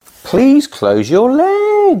Please close your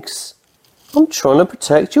legs. I'm trying to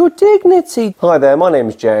protect your dignity. Hi there, my name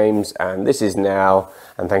is James and this is Now,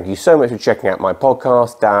 and thank you so much for checking out my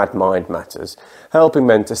podcast, Dad Mind Matters, helping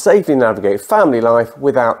men to safely navigate family life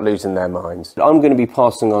without losing their minds. I'm going to be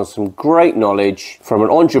passing on some great knowledge from an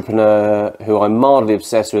entrepreneur who I'm mildly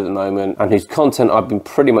obsessed with at the moment and whose content I've been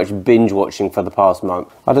pretty much binge watching for the past month.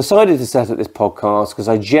 I decided to set up this podcast because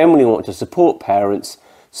I genuinely want to support parents,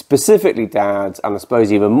 specifically dads, and I suppose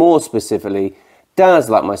even more specifically, dads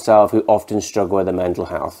like myself who often struggle with their mental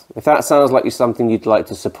health. If that sounds like something you'd like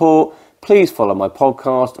to support, please follow my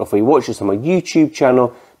podcast, or if you watch this on my YouTube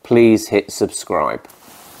channel, please hit subscribe.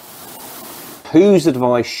 Whose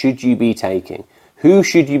advice should you be taking? Who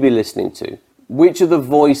should you be listening to? Which of the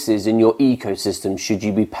voices in your ecosystem should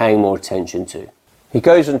you be paying more attention to? He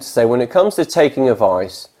goes on to say, when it comes to taking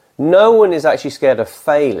advice, no one is actually scared of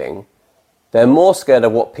failing. They're more scared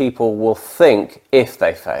of what people will think if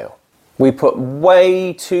they fail. We put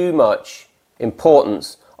way too much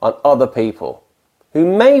importance on other people who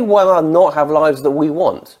may well not have lives that we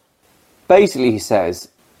want. Basically, he says,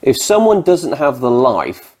 if someone doesn't have the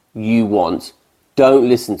life you want, don't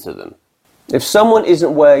listen to them. If someone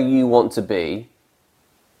isn't where you want to be,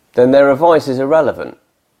 then their advice is irrelevant.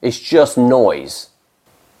 It's just noise.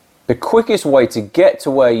 The quickest way to get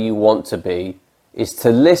to where you want to be is to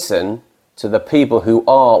listen to the people who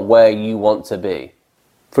are where you want to be.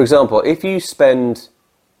 For example, if you spend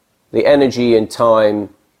the energy and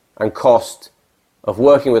time and cost of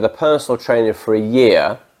working with a personal trainer for a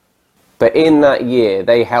year, but in that year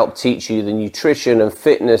they help teach you the nutrition and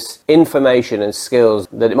fitness information and skills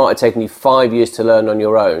that it might have taken you 5 years to learn on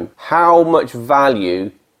your own, how much value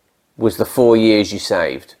was the 4 years you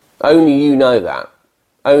saved? Only you know that.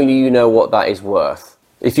 Only you know what that is worth.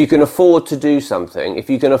 If you can afford to do something, if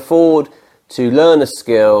you can afford to learn a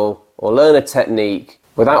skill or learn a technique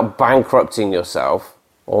without bankrupting yourself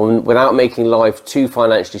or without making life too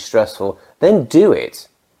financially stressful, then do it.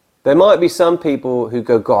 There might be some people who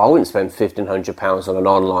go, God, I wouldn't spend £1,500 on an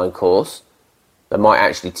online course that might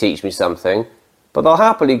actually teach me something, but they'll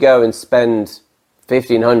happily go and spend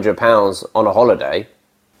 £1,500 on a holiday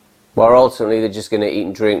where ultimately they're just going to eat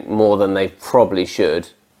and drink more than they probably should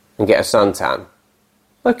and get a suntan.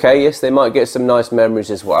 Okay, yes, they might get some nice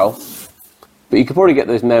memories as well, but you could probably get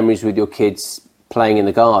those memories with your kids playing in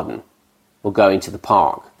the garden or going to the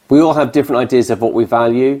park. We all have different ideas of what we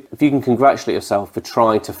value. If you can congratulate yourself for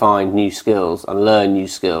trying to find new skills and learn new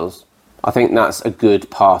skills, I think that's a good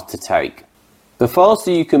path to take. The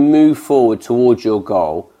faster you can move forward towards your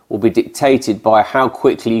goal will be dictated by how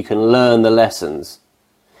quickly you can learn the lessons.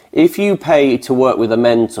 If you pay to work with a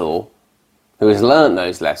mentor who has learned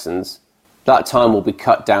those lessons, that time will be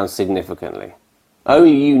cut down significantly.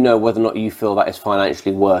 Only you know whether or not you feel that is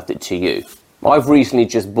financially worth it to you. I've recently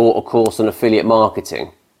just bought a course on affiliate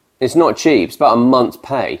marketing. It's not cheap, it's about a month's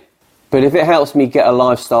pay. But if it helps me get a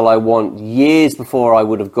lifestyle I want years before I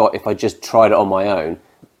would have got if I just tried it on my own,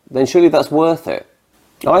 then surely that's worth it.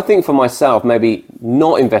 I think for myself, maybe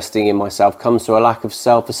not investing in myself comes to a lack of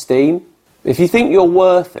self-esteem. If you think you're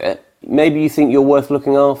worth it, maybe you think you're worth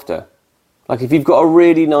looking after. Like if you've got a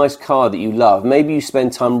really nice car that you love, maybe you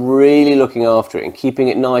spend time really looking after it and keeping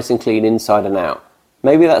it nice and clean inside and out.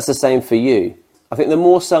 Maybe that's the same for you. I think the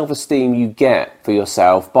more self-esteem you get for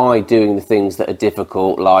yourself by doing the things that are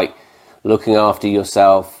difficult, like looking after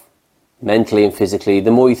yourself mentally and physically,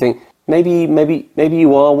 the more you think, maybe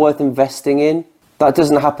you are worth investing in. That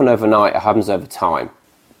doesn't happen overnight, it happens over time.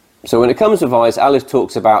 So when it comes to advice, Alice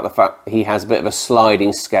talks about the fact he has a bit of a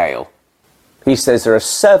sliding scale. He says there are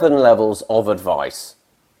 7 levels of advice.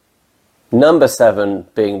 Number 7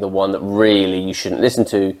 being the one that really you shouldn't listen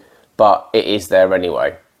to, but it is there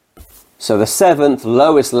anyway. So the 7th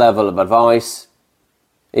lowest level of advice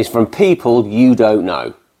is from people you don't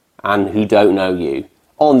know and who don't know you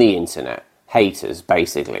on the internet. Haters,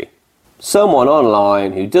 basically. Someone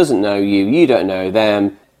online who doesn't know you, you don't know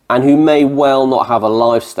them, and who may well not have a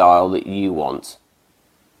lifestyle that you want.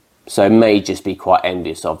 So may just be quite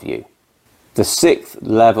envious of you. The 6th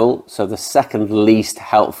level, so the second least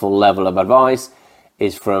helpful level of advice,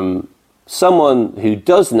 is from someone who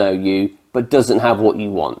does know you but doesn't have what you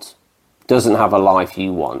want, doesn't have a life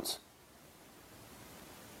you want.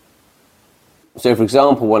 So for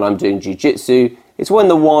example, when I'm doing jiu-jitsu, it's when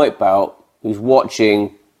the white belt who's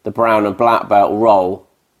watching the brown and black belt roll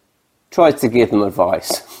tries to give them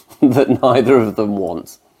advice that neither of them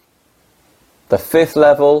want. The 5th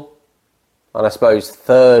level, and I suppose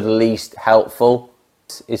 3rd least helpful,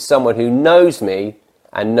 is someone who knows me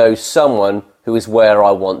and knows someone who is where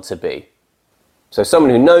I want to be. So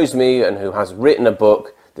someone who knows me and who has written a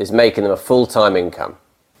book that's making them a full-time income.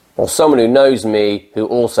 Or someone who knows me who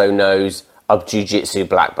also knows a jiu-jitsu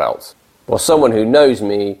black belt. Or someone who knows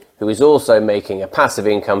me who is also making a passive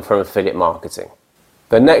income from affiliate marketing.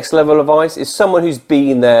 The next level of advice is someone who's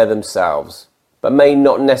been there themselves, but may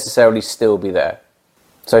not necessarily still be there.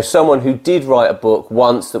 So someone who did write a book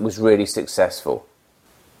once that was really successful.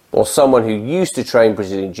 Or someone who used to train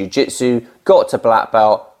Brazilian Jiu-Jitsu, got to black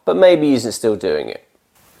belt, but maybe isn't still doing it.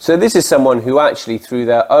 So this is someone who actually, through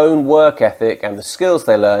their own work ethic and the skills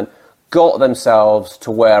they learn, got themselves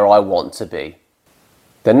to where I want to be.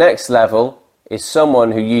 The next level is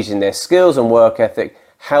someone who, using their skills and work ethic,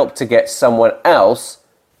 helped to get someone else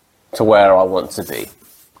to where I want to be.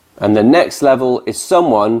 And the next level is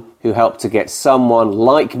someone who helped to get someone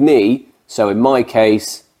like me, so in my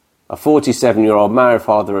case, a 47-year-old married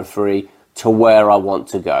father of 3, to where I want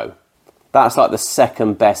to go. That's like the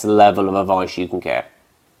second best level of advice you can get.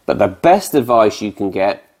 But the best advice you can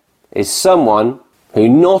get is someone who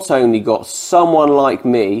not only got someone like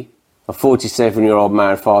me, a 47-year-old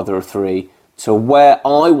married father of 3, to where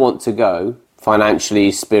I want to go,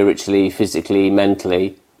 financially, spiritually, physically,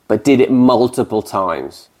 mentally, but did it multiple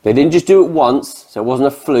times. They didn't just do it once, so it wasn't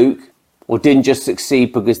a fluke, or didn't just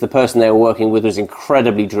succeed because the person they were working with was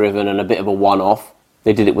incredibly driven and a bit of a one-off.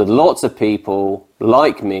 They did it with lots of people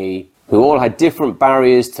like me who all had different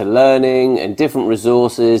barriers to learning and different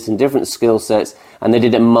resources and different skill sets, and they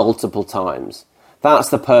did it multiple times. That's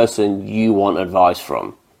the person you want advice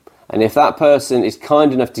from. And if that person is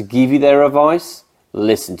kind enough to give you their advice,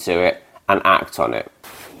 listen to it and act on it.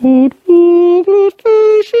 That ugly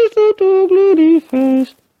face is that ugly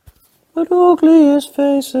face, the ugliest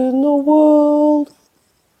face in the world.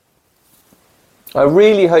 I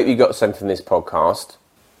really hope you got something from this podcast.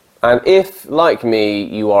 And if, like me,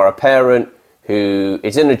 you are a parent who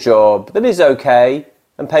is in a job that is okay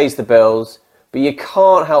and pays the bills, but you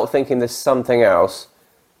can't help thinking there's something else,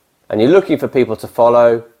 and you're looking for people to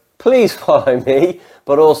follow, please follow me,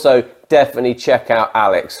 but also definitely check out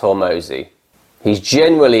Alex Hormozi. He's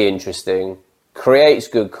genuinely interesting, creates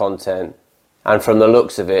good content, and from the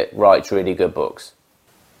looks of it, writes really good books.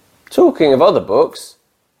 Talking of other books,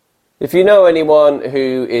 if you know anyone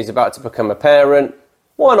who is about to become a parent,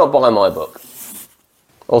 why not buy my book?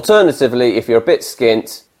 Alternatively, if you're a bit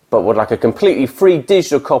skint, but would like a completely free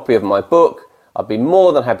digital copy of my book, I'd be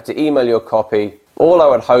more than happy to email you a copy. All I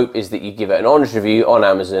would hope is that you give it an honest review on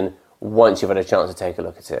Amazon once you've had a chance to take a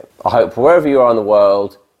look at it. I hope wherever you are in the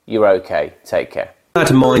world, you're okay. Take care.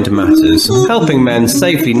 That Mind Matters, helping men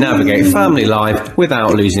safely navigate family life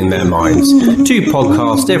without losing their minds. 2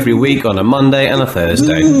 podcasts every week on a Monday and a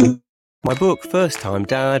Thursday. My book, First Time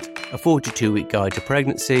Dad, a 42-week guide to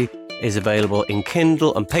pregnancy, is available in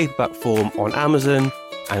Kindle and paperback form on Amazon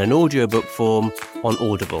and an audiobook form on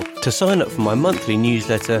Audible. To sign up for my monthly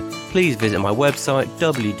newsletter, please visit my website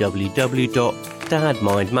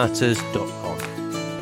www.dadmindmatters.com.